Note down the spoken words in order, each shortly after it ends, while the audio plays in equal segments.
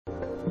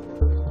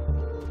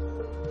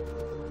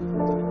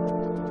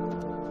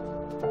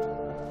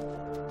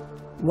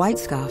White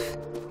Scarf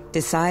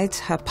decides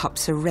her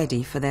pups are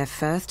ready for their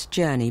first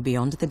journey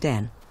beyond the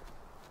den.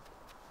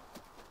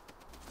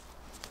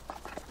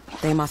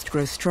 They must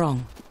grow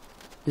strong,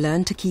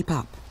 learn to keep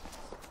up.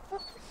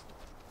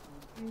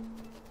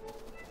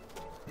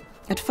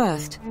 At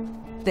first,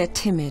 they're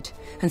timid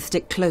and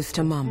stick close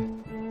to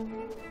Mum.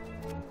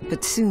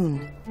 But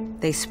soon,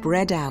 they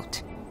spread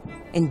out,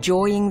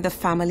 enjoying the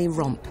family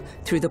romp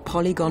through the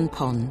polygon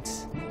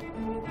ponds.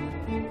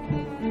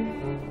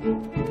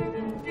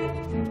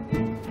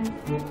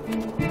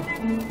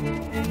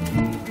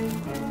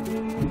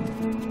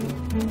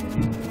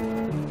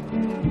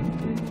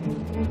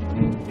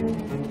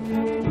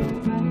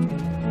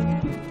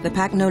 The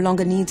pack no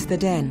longer needs the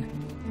den,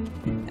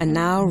 and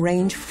now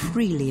range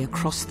freely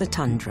across the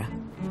tundra.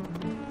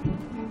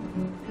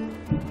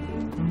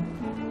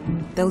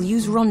 They'll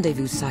use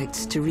rendezvous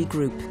sites to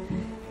regroup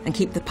and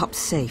keep the pups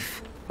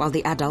safe while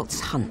the adults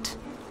hunt.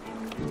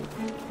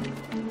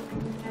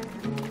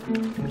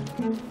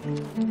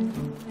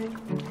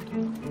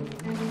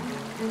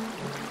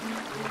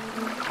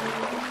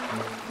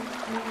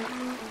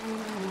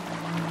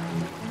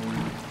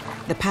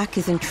 The pack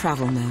is in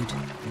travel mode,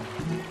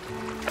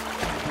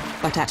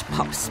 but at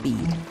pup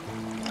speed.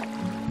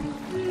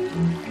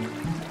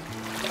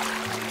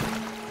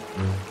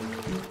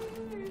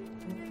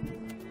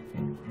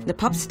 The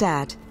pup's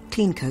dad,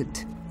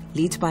 Cleancoat,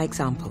 leads by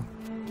example.